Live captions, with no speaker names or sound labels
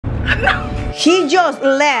He just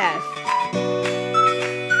left.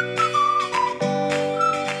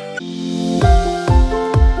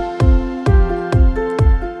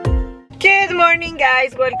 Good morning,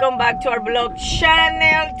 guys. Welcome back to our vlog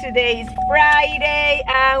channel. Today is Friday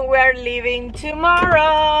and we're leaving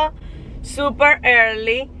tomorrow super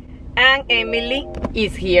early. And Emily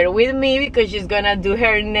is here with me because she's gonna do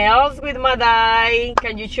her nails with Madai.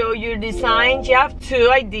 Can you show your design? You have 2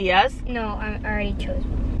 ideas. No, I already chose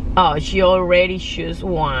one. Oh, she already chose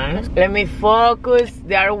one. Let me focus.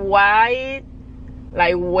 They are white,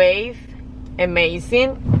 like wave,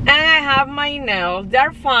 amazing. And I have my nails.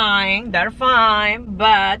 They're fine,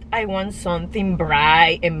 but I want something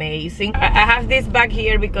bright, amazing. I have this back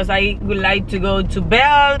here because I would like to go to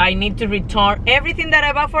Belle. I need to return everything that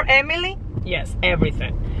I bought for Emily. Yes,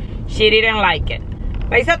 everything. She didn't like it,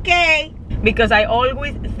 but it's okay because I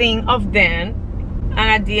always think of them, and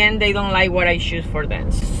at the end they don't like what I choose for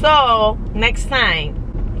them. So next time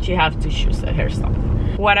she has to choose it herself.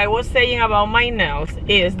 What I was saying about my nails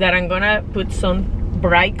is that I'm gonna put some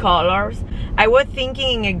bright colors. I was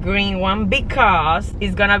thinking in a green one because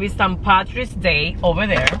it's gonna be St. Patrick's Day over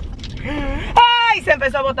there. ¡Ay! Se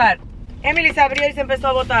empezó a botar. Emily se abrió y se empezó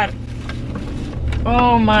a botar.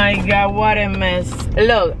 Oh my God, what a mess.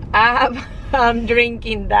 Look, I'm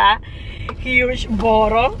drinking that huge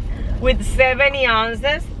bottle with 70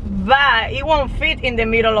 ounces, but it won't fit in the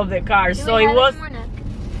middle of the car. So it was...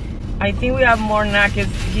 I think we have more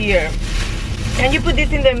nuggets here. Can you put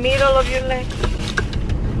this in the middle of your leg?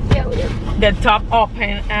 Yeah, we do. The top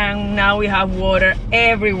open, and now we have water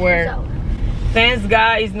everywhere. So. Thanks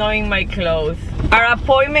God it's not in my clothes. Our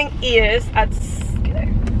appointment is at...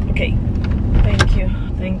 Okay. Thank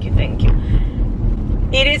you.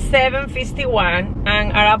 It is 7:51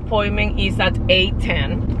 and our appointment is at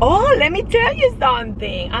 8:10. Oh, let me tell you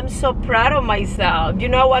something. I'm so proud of myself. You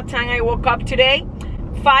know what time I woke up today?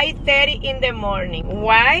 5:30 in the morning.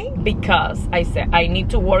 Why? Because I said I need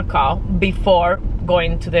to work out before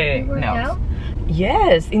going to the nails.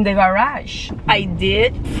 Yes, in the garage. I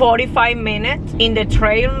did 45 minutes in the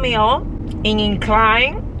treadmill in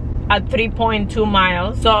incline at 3.2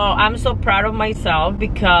 miles. So I'm so proud of myself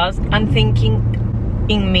because I'm thinking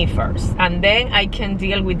in me first, and then I can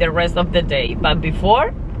deal with the rest of the day, but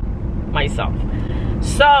before myself.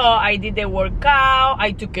 So I did the workout,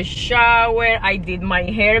 I took a shower, I did my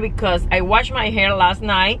hair because I washed my hair last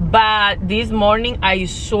night, but this morning I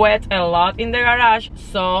sweat a lot in the garage,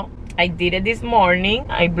 so I did it this morning.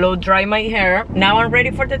 I blow dry my hair. Now I'm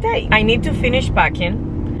ready for the day. I need to finish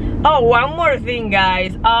packing. Oh, one more thing,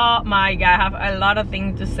 guys. Oh my God, I have a lot of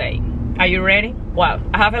things to say. Are you ready? Well,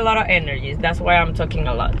 I have a lot of energies. That's why I'm talking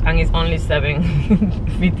a lot. And it's only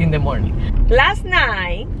 7:50 in the morning. Last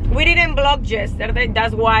night, we didn't vlog yesterday.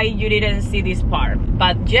 That's why you didn't see this part.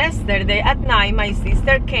 But yesterday at night, my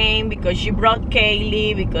sister came because she brought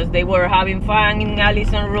Kaylee because they were having fun in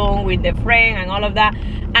Allison's room with the friend and all of that.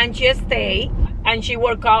 And she stayed and she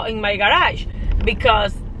worked out in my garage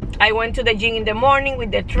because I went to the gym in the morning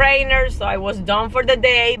with the trainer, so I was done for the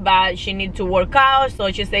day, but she needed to work out,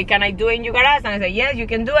 so she said, can I do it in your garage? And I said, yes, you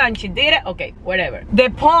can do it, and she did it. Okay, whatever. The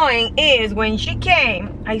point is, when she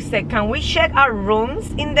came, I said, can we check our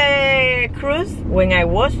rooms in the cruise? When I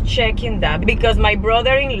was checking that, because my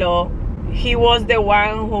brother-in-law, he was the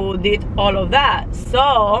one who did all of that,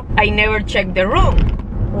 so I never checked the room.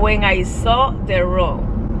 When I saw the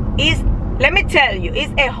room, let me tell you,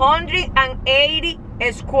 it's 180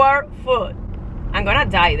 square foot. I'm gonna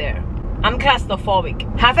die there. I'm claustrophobic.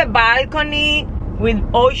 Have a balcony with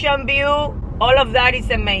ocean view. All of that is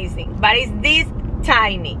amazing. But it's this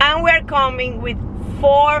tiny. And we're coming with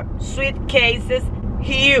 4 suitcases,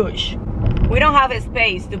 huge. We don't have a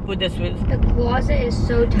space to put the suitcases. The closet is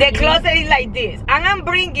so tiny. The closet is like this. And I'm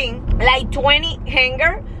bringing like 20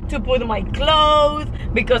 hangers to put my clothes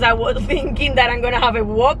because I was thinking that I'm gonna have a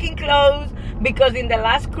walk-in clothes because in the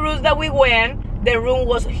last cruise that we went, the room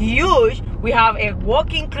was huge. We have a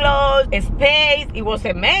walk-in closet, a space. It was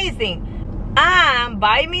amazing. And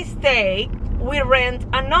by mistake, we rent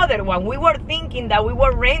another one. We were thinking that we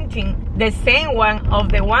were renting the same one of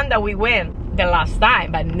the one that we went the last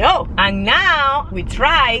time, but no. And now we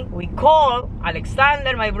call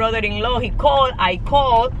Alexander, my brother-in-law, he called, I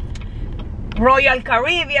called Royal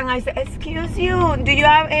Caribbean. I said, excuse you, do you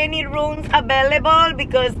have any rooms available?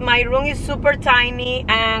 Because my room is super tiny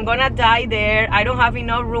and I'm gonna die there. I don't have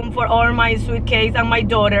enough room for all my suitcase and my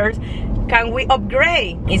daughters. Can we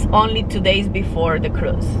upgrade? It's only 2 days before the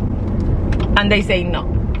cruise. And they say no,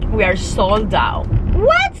 we are sold out.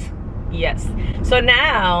 What? Yes. So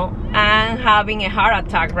now I'm having a heart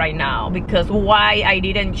attack right now because why I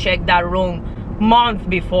didn't check that room month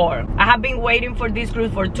before. I have been waiting for this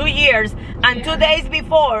cruise for 2 years, and 2 days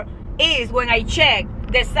before is when I check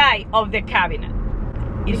the size of the cabinet.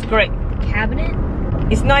 It's great. Cabinet?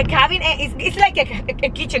 It's not a cabinet, it's like a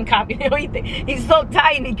kitchen cabinet. It's so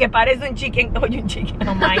tiny que parece un chicken.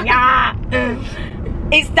 Oh my God.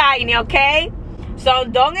 It's tiny, okay? So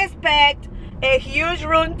don't expect a huge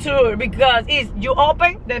room tour, because it's you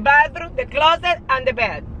open the bathroom, the closet, and the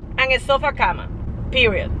bed, and a sofa cama.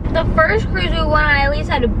 Period. The first cruise we went on, at least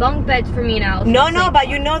had bunk beds for me now. No, but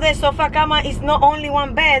you know the sofa cama is not only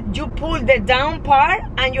one bed. You pull the down part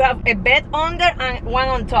and you have a bed under and one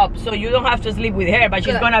on top. So you don't have to sleep with her, but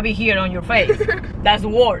she's gonna be here on your face. That's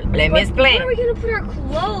worse. Let me explain. Where are we gonna put our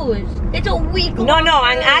clothes? It's a week long. No,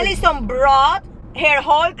 and Allison brought her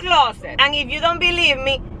whole closet. And if you don't believe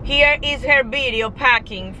me, here is her video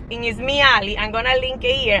packing in Ismi Ali. I'm gonna link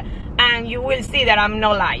it here, and you will see that I'm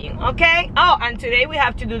not lying, okay? Oh, and today we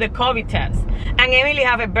have to do the COVID test, and Emily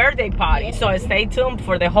have a birthday party, so stay tuned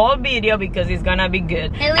for the whole video because it's gonna be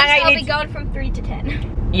good. At least I'll be going from 3 to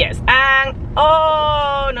 10. Yes, and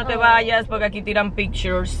no te vayas porque aquí tiran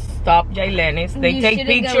pictures. Stop, Jailenis. They take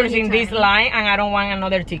pictures in this line, and I don't want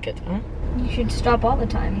another ticket. Huh? You should stop all the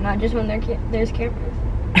time, not just when there's cameras.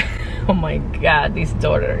 Oh my God, this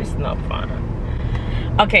daughter is not fun.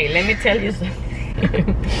 Okay, let me tell you something.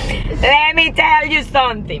 Let me tell you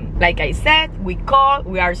something. Like I said, we called,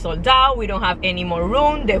 we are sold out, we don't have any more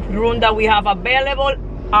room. The room that we have available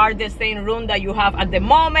are the same room that you have at the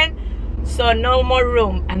moment, so no more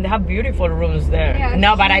room. And they have beautiful rooms there. Yeah,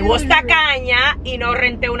 no, but I was tacaña y no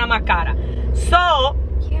renté una más cara. So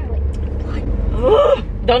yeah, like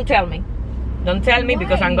what? Don't tell me. Don't tell me. Why?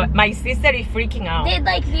 Because my sister is freaking out. Did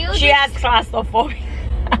like you? She has claustrophobia.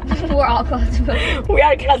 We're all claustrophobic. We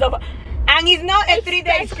are claustrophobic. And it's not a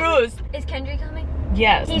 3-day cruise. Is Kendrick coming?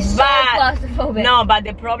 Yes. He's so claustrophobic. No, but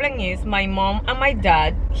the problem is my mom and my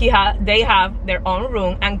dad, they have their own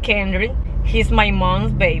room, and Kendrick, he's my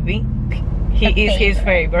mom's baby. He is his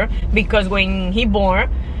favorite, because when he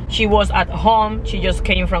born, she was at home. She just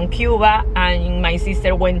came from Cuba, and my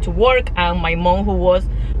sister went to work, and my mom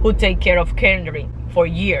who take care of Kendrick for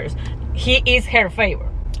years. He is her favorite.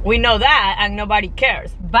 We know that, and nobody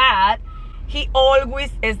cares. But he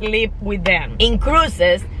always sleep with them. In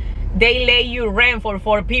cruises, they let you rent for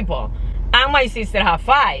 4 people, and my sister have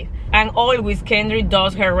 5. And always Kendrick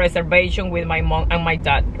does her reservation with my mom and my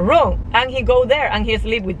dad room, and he go there and he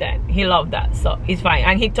sleep with them. He love that, so it's fine.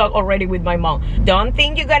 And he talked already with my mom. Don't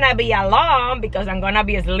think you're gonna be alone, because I'm gonna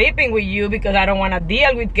be sleeping with you, because I don't want to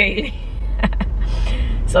deal with Katie.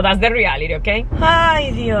 So that's the reality, okay?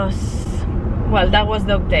 Ay, Dios. Well, that was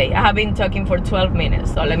the update. I have been talking for 12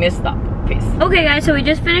 minutes, so let me stop. Peace. Okay, guys, so we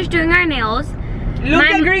just finished doing our nails. Look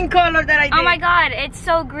at the green color that I did. Oh my God, it's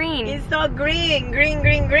so green. It's so green, green,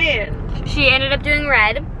 green, green. She ended up doing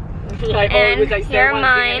red. Like and always, here are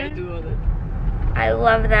mine. I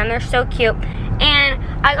love them, they're so cute. And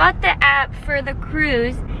I got the app for the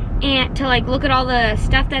cruise, and to like look at all the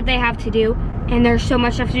stuff that they have to do. And there's so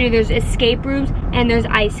much stuff to do. There's escape rooms and there's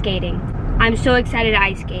ice skating. I'm so excited to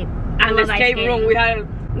ice skate. I love ice skating.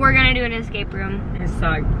 We're gonna do an escape room.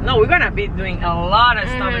 No, we're gonna be doing a lot of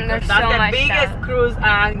stuff, because that's the biggest cruise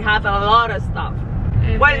and has a lot of stuff.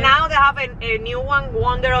 Well, now they have a new one,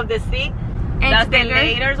 Wonder of the Sea. That's the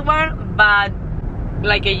latest one, but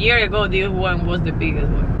like a year ago, this one was the biggest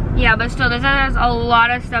one. Yeah, but still, this has a lot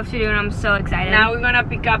of stuff to do, and I'm so excited. Now we're gonna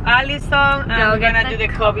pick up Allison, and we're gonna do the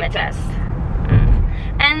COVID test.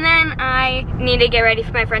 And then I need to get ready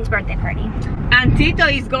for my friend's birthday party. And Tito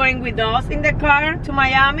is going with us in the car to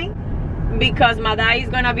Miami, because Madai is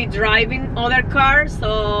gonna be driving other cars,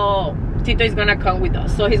 so Tito is gonna come with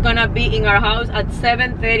us. So he's gonna be in our house at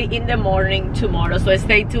 7:30 in the morning tomorrow. So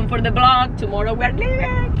stay tuned for the vlog. Tomorrow we're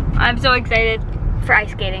leaving. I'm so excited for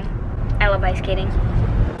ice skating. I love ice skating.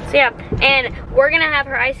 So yeah, and we're gonna have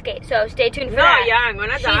her ice skate. So stay tuned for that. No, yeah, I'm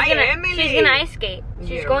gonna die, Emily. She's gonna ice skate.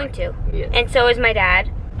 She's going to. Yes. And so is my dad.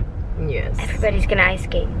 Yes. Everybody's gonna ice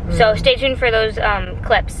skate. So stay tuned for those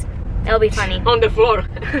clips. It'll be funny. On the floor.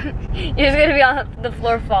 You're just gonna be on the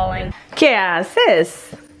floor falling. ¿Qué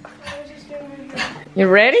haces? You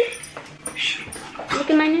ready? Look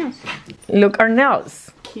at my nails. Look our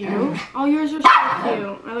nails. Cute. Oh, yours are so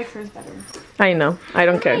cute. I like hers better. I know. I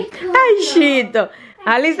don't care. Ay, shito.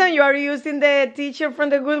 Allison, you are using the t-shirt from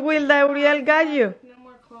the Goodwill that Uriel got you. No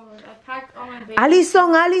more clothes. I packed all my baby.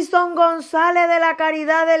 Allison González de la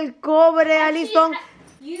Caridad del Cobre.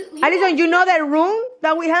 Allison, you know the room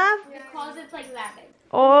that we have? The closet's like that big.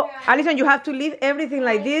 Oh, Allison, you have to leave everything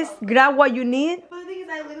like this. Grab what you need. But the thing is,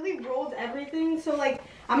 I literally rolled everything, so like,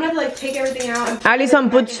 I'm gonna have to like take everything out. Allison,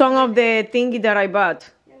 put some of the thingy that I bought.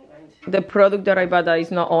 I'm going to. the product that I bought that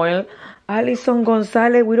is not oil. Alison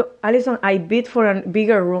Gonzalez, Alison, I bid for a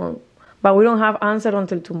bigger room, but we don't have answer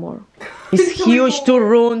until tomorrow. It's huge, 2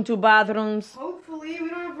 rooms, 2 bathrooms. Hopefully, we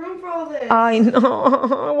don't have room for all this. I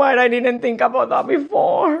know. Why I didn't think about that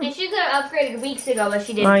before. And she could have upgraded weeks ago, but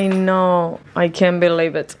she didn't. I know. I can't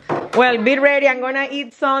believe it. Well, be ready. I'm gonna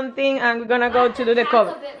eat something and we're gonna go to do the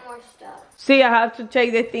cover. A bit more stuff. See, I have to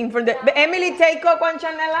take the thing for the... Emily, take Coco and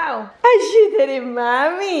Chanel out. I cheated in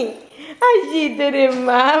mommy. I cheated in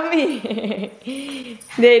mommy.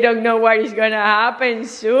 They don't know what is gonna happen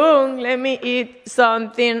soon. Let me eat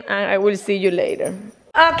something and I will see you later.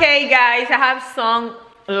 Okay, guys, I have some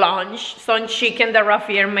lunch, some chicken that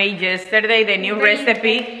Rafael made yesterday, the new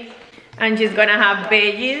recipe. And she's gonna have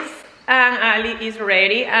veggies. And Ali is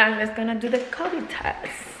ready and let's gonna do the COVID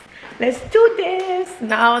test. Let's do this.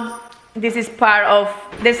 Now, this is part of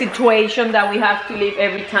the situation that we have to live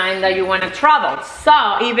every time that you wanna travel.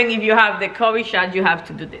 So, even if you have the COVID shot, you have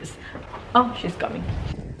to do this. Oh, she's coming.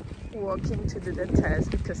 Walking to do the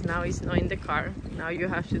test because now it's not in the car. Now you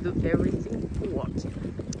have to do everything walking.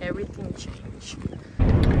 Everything change.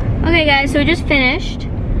 Okay guys, so we just finished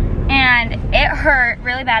and it hurt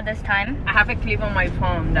really bad this time. I have a clip on my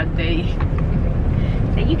phone that day.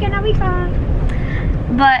 So you cannot be fun.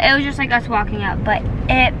 But it was just like us walking up, but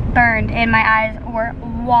it burned and my eyes were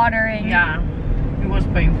watering. Yeah, it was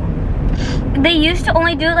painful. They used to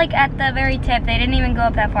only do it like at the very tip. They didn't even go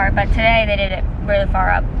up that far, but today they did it really far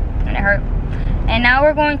up and it hurt. And now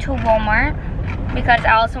we're going to Walmart because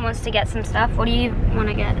Allison wants to get some stuff. What do you want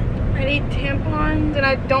to get? I need tampons and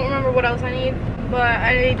I don't remember what else I need, but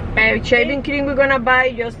I need shaving cream we're gonna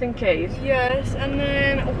buy just in case. Yes, and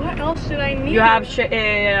then what else did I need? You have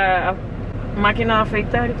máquina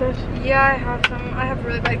afeitar? Yeah, I have some. I have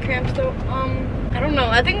really bad cramps though. I don't know.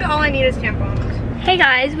 I think all I need is tampons. Hey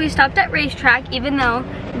guys, we stopped at Racetrack even though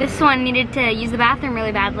this one needed to use the bathroom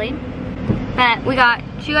really badly. But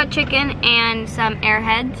she got chicken and some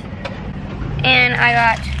Airheads. And I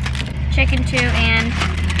got chicken too and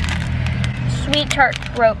sweet tart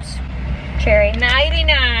ropes. Cherry.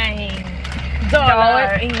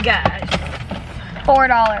 $99 in gas.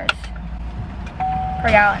 $4 per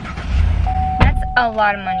gallon. That's a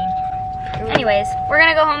lot of money. Anyways, we're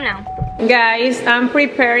gonna go home now. Guys, I'm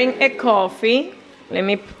preparing a coffee. Let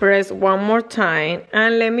me press one more time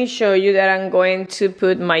and let me show you that I'm going to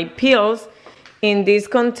put my pills in this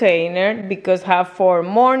container because I have for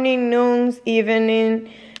morning, noons, evening,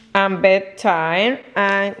 and bedtime.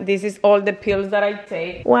 And this is all the pills that I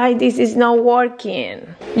take. Why this is not working?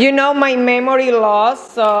 You know my memory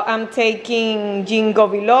loss, so I'm taking Ginkgo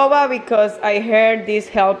biloba because I heard this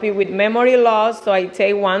help you with memory loss, so I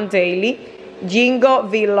take 1 daily. Ginkgo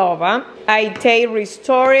biloba. I take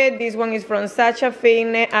Restored. This one is from Sacha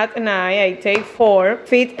Fitness at night. I take 4.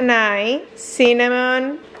 Fit Night,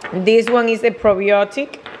 cinnamon. This one is a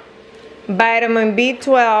probiotic. Vitamin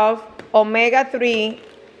B12, omega-3,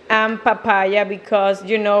 and papaya because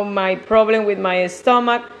you know my problem with my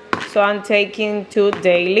stomach. So I'm taking 2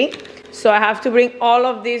 daily. So I have to bring all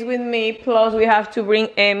of this with me, plus we have to bring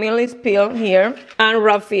Emily's pill here and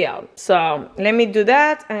Rafael. So let me do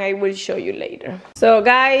that and I will show you later. So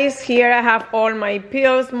guys, here I have all my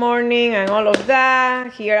pills morning and all of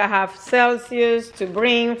that. Here I have Celsius to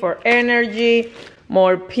bring for energy,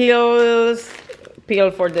 more pills,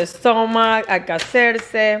 pill for the stomach,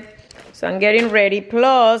 Acacerce. So I'm getting ready,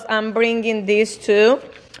 plus I'm bringing these 2.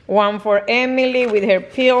 One for Emily with her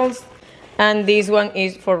pills, and this one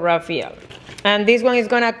is for Rafael. And this one is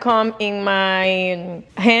gonna come in my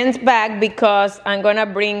handbag because I'm gonna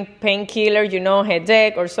bring painkiller, you know,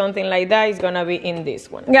 headache or something like that. It's gonna be in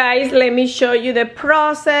this one. Guys, let me show you the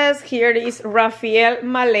process. Here is Rafael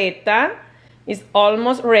maleta. It's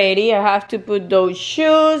almost ready. I have to put those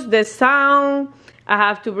shoes, the sound. I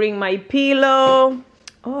have to bring my pillow.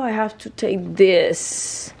 Oh, I have to take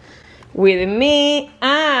this with me.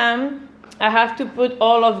 I have to put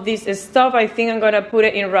all of this stuff. I think I'm gonna put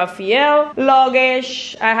it in Rafael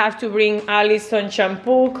luggage. I have to bring Alison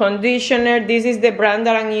shampoo, conditioner. This is the brand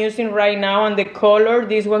that I'm using right now, and the color,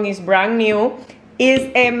 this one is brand new. Is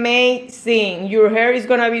amazing. Your hair is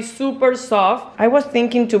gonna be super soft. I was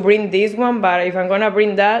thinking to bring this one, but if I'm gonna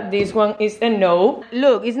bring that, this one is a no.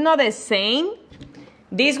 Look, it's not the same.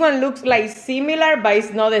 This one looks like similar, but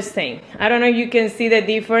it's not the same. I don't know if you can see the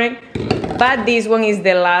difference, but this one is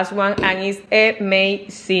the last one and it's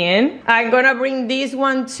amazing. I'm gonna bring this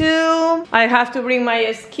one too. I have to bring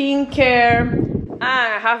my skincare.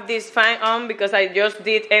 I have this fan on because I just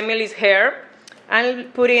did Emily's hair.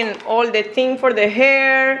 I'm putting all the thing for the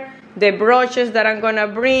hair, the brushes that I'm gonna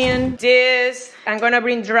bring. This, I'm gonna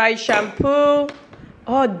bring dry shampoo,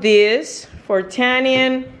 Oh, this for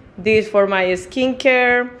tanning, this for my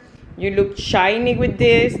skincare. You look shiny with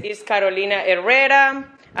this. It's Carolina Herrera.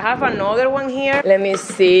 I have another one here. Let me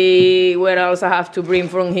see what else I have to bring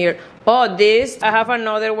from here. Oh, this. I have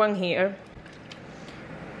another one here.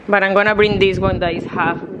 But I'm gonna bring this one that is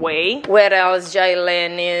halfway. Where else,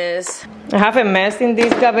 Jailenis? I have a mess in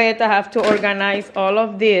this gaveta. I have to organize all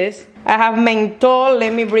of this. I have menthol.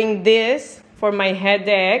 Let me bring this for my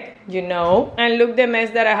headache, you know. And look the mess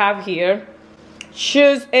that I have here.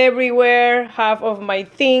 Shoes everywhere. Half of my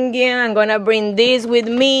thinking. I'm gonna bring this with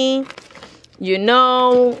me. You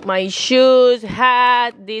know, my shoes,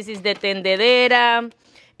 hat. This is the tendedera.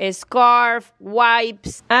 A scarf,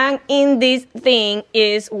 wipes, and in this thing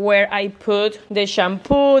is where I put the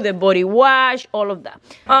shampoo, the body wash, all of that.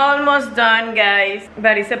 Almost done, guys,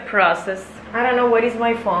 but it's a process. I don't know where is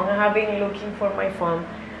my phone. I have been looking for my phone,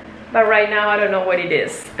 but right now I don't know what it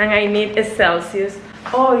is. And I need a Celsius.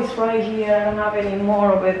 Oh, it's right here. I don't have any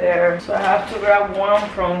more over there, so I have to grab one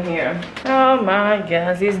from here. Oh my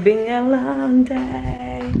gosh, it's been a long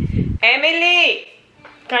day. Emily!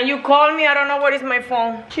 Can you call me? I don't know where is my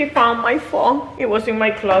phone. She found my phone. It was in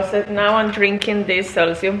my closet. Now I'm drinking this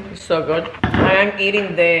Celsius. It's so good. I am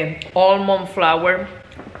eating the almond flour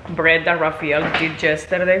bread that Rafael did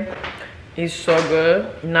yesterday. It's so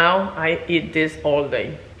good. Now I eat this all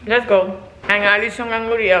day. Let's go. And Allison and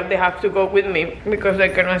Uriel, they have to go with me because they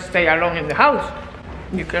cannot stay alone in the house.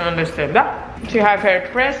 You can understand that. She has her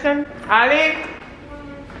present. Ali,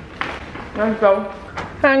 let's go.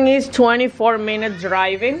 And it's 24 minutes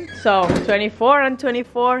driving, so 24 and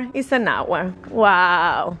 24 is an hour.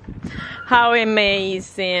 Wow, how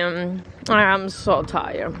amazing. I am so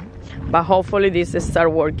tired, but hopefully this will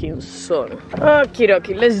start working soon. Okie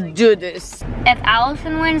dokie, let's do this. If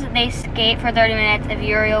Allison wins, they skate for 30 minutes. If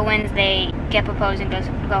Uriel wins, they get proposed and go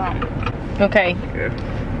home. Okay.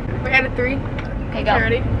 We out of 3. Okay, go.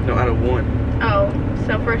 Ready? No, out of 1. Oh,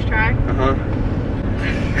 so first try.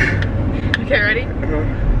 Okay, ready?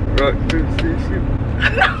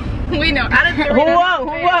 We know. Out of 3. Who won? Who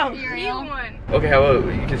won? You won. Okay, how about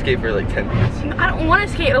you can skate for like 10 minutes? I don't want to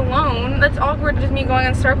skate alone. That's awkward, just me going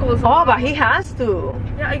in circles. Oh, but he has to.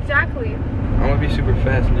 Yeah, exactly. I'm gonna be super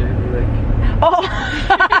fast and you're gonna be like... Oh.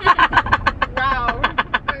 Wow.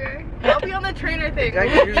 Okay. I'll be on the trainer thing. Yeah,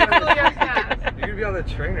 you're You're gonna be on the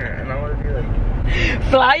trainer and I wanna be like...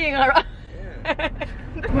 Flying around. Yeah.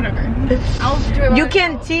 Whatever. I'll do it. You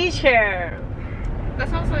can teach her.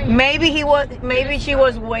 That's not something. Maybe she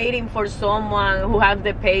was waiting for someone who has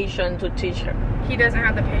the patience to teach her. He doesn't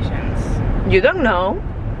have the patience. You don't know.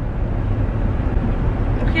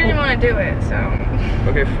 He didn't want to do it, so.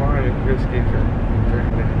 Okay, fine, we can go skate for 30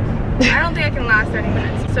 minutes. I don't think I can last 30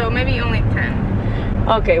 minutes, so maybe only 10.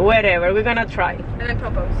 Okay, whatever. We're gonna try. And then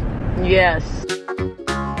propose. Yes.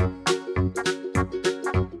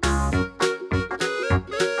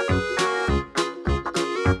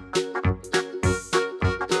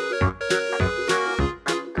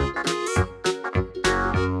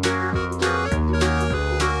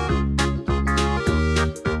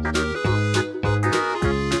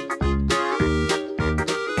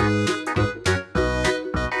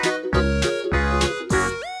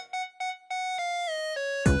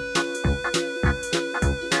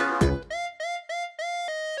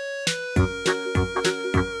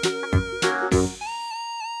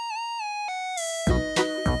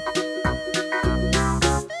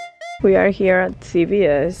 We are here at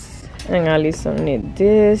CVS and Allison needs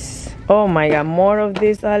this. Oh my god, more of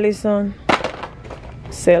this, Allison.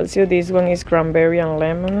 Celsius, this one is cranberry and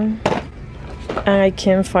lemon. And I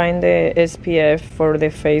can't find the SPF for the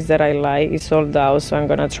face that I like. It's sold out, so I'm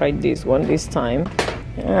gonna try this one this time.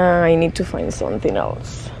 I need to find something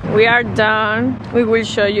else. We are done. We will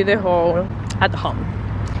show you the haul at home.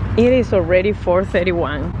 It is already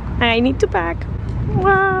 4:31. I need to pack.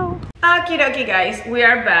 Wow. Okie dokie, guys, we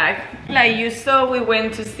are back. Like you saw, we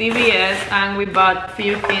went to CVS and we bought a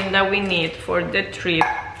few things that we need for the trip.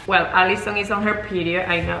 Well, Allison is on her period.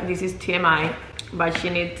 I know this is TMI, but she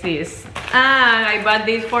needs this. And I bought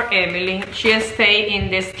this for Emily. She stayed in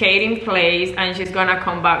the skating place and she's gonna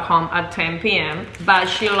come back home at 10 p.m. But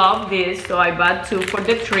she loved this, so I bought 2 for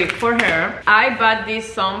the trip for her. I bought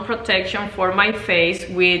this sun protection for my face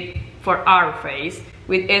for our face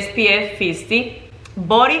with SPF 50.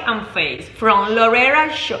 Body and face from La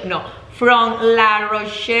Roche-Posay.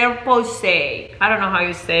 I don't know how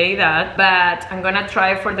you say that, but I'm gonna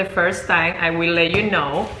try it for the first time. I will let you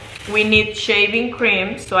know. we need shaving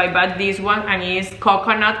cream. So I bought this one, and it's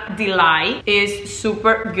Coconut Delight. It's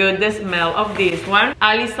super good, the smell of this one.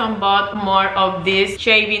 Allison bought more of this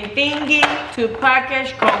shaving thingy. 2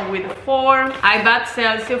 package, come with 4. I bought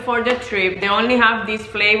Celsius for the trip. They only have this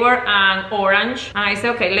flavor and orange. And I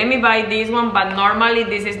said, okay, let me buy this one, but normally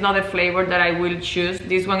this is not the flavor that I will choose.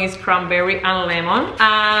 This one is cranberry and lemon.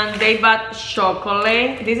 And they bought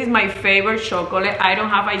chocolate. This is my favorite chocolate. I don't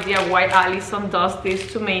have idea why Allison does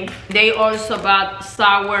this to me. They also bought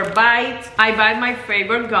Sour Bites. I bought my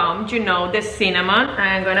favorite gum, you know, the cinnamon.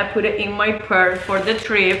 I'm gonna put it in my purse for the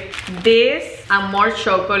trip. This and more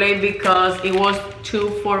chocolate because it was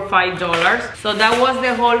 2 for $5. So that was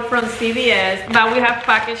the haul from CVS, but we have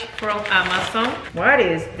package from Amazon. What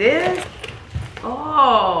is this?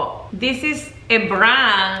 Oh, this is a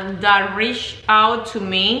brand that reached out to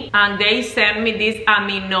me and they sent me this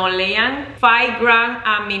Aminolean 5-gram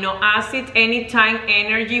amino acid, anytime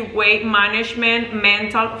energy, weight management,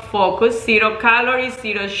 mental focus, 0 calories,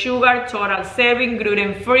 0 sugar, total serving,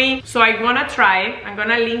 gluten free. So I'm gonna try it. I'm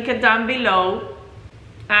gonna link it down below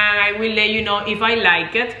and I will let you know if I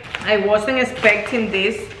like it. I wasn't expecting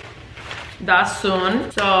this that soon,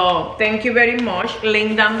 so thank you very much.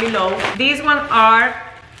 Link down below. These ones are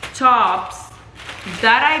tops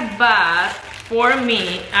that I bought for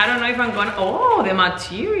me. I don't know if I'm gonna, oh, the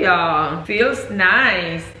material feels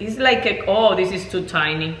nice. It's like a, oh, this is too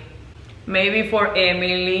tiny. Maybe for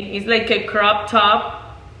Emily. It's like a crop top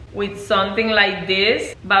with something like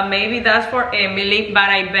this, but maybe that's for Emily, but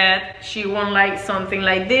I bet she won't like something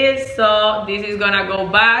like this, so this is gonna go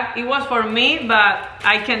back. It was for me, but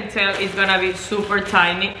I can tell it's gonna be super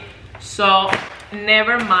tiny, so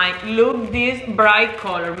never mind. Look, this bright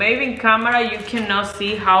color. Maybe in camera you cannot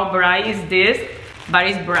see how bright is this, but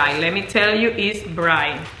it's bright. Let me tell you, it's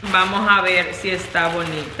bright. Vamos a ver si está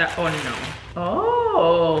bonita o no.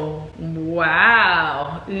 Oh,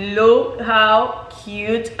 wow. Look how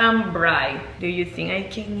cute and bright. Do you think I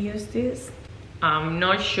can use this? I'm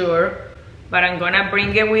not sure, but I'm gonna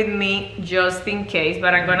bring it with me just in case,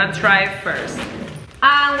 but I'm gonna try it first.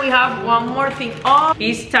 And we have one more thing. Oh,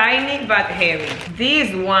 it's tiny but heavy.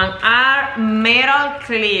 These ones are metal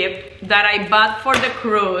clip that I bought for the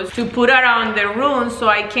cruise to put around the room so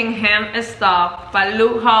I can hang stuff, but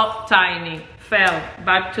look how tiny. Fell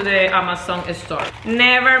back to the Amazon store.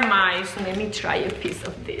 Never mind. So let me try a piece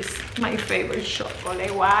of this. My favorite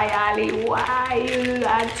chocolate. Why, Ali? Why you do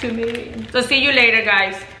that to me? So see you later,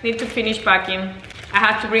 guys. Need to finish packing. I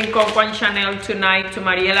have to bring Coco and Chanel tonight to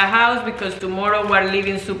Mariela's house because tomorrow we're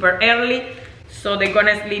leaving super early. So they're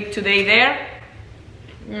gonna sleep today there.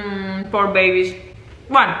 Poor babies.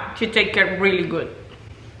 One, she take care really good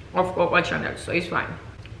of Coco and Chanel, so it's fine.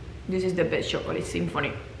 This is the best chocolate,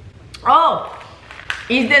 Symphony. Oh,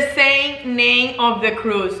 it's the same name of the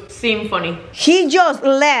cruise, Symphony. He just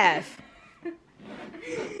left.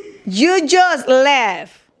 You just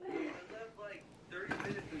left.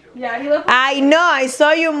 Yeah, he left. I know, I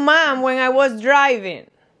saw your mom when I was driving.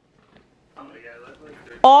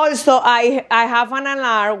 Also, I have an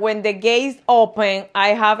alarm when the gates open. I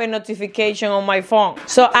have a notification on my phone.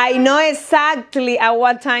 So I know exactly at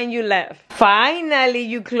what time you left. Finally,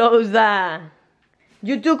 you closed that.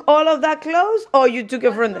 You took all of that clothes or you took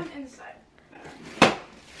it from the Inside.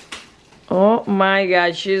 Oh my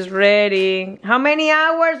God, she's ready. How many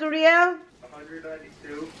hours, Uriel?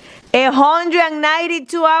 192.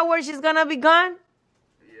 192 hours she's gonna be gone?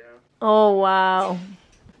 Yeah. Oh, wow.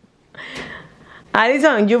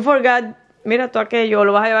 Addison, you forgot. Mira tú aquello,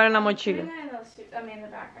 lo vas a llevar en la mochila. I mean, in the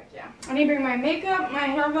backpack, yeah. I need to bring my makeup, my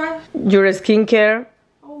hair brush. Your skincare.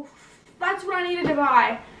 Oh, that's what I needed to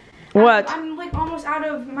buy. What? I'm like almost out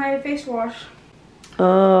of my face wash.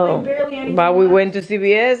 Oh, Like barely anything but we left. went to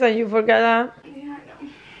CVS and you forgot that? Yeah, I know.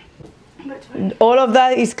 But it's fine. All of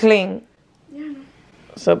that is clean. Yeah, I know.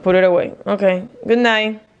 So put it away. Okay, good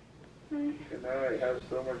night. Good night. Have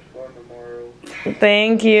so much fun tomorrow.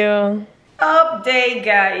 Thank you. Update,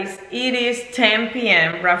 guys. It is 10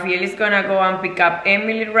 p.m. Rafael is gonna go and pick up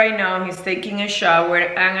Emily right now. He's taking a shower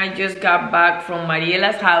and I just got back from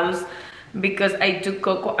Mariela's house because I took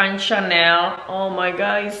Coco and Chanel. Oh my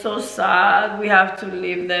God, it's so sad. We have to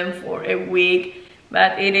leave them for a week,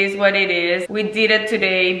 but it is what it is. We did it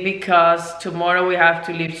today because tomorrow we have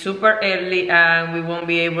to leave super early and we won't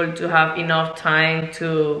be able to have enough time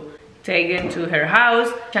to take them to her house.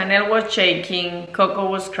 Chanel was shaking, Coco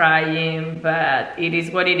was crying, but it is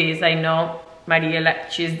what it is. I know Mariela,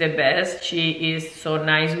 she's the best. She is so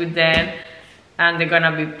nice with them and they're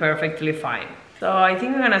gonna be perfectly fine. So I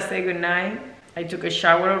think we're gonna say goodnight. I took a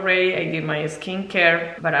shower already, I did my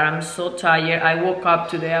skincare, but I'm so tired. I woke up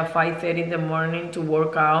today at 5:30 in the morning to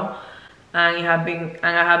work out, and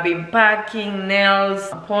I have been packing, nails,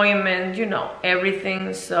 appointments, you know,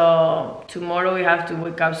 everything. So tomorrow we have to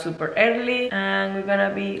wake up super early and we're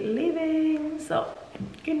gonna be leaving. So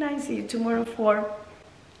good night, see you tomorrow for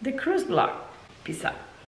the cruise vlog. Peace out.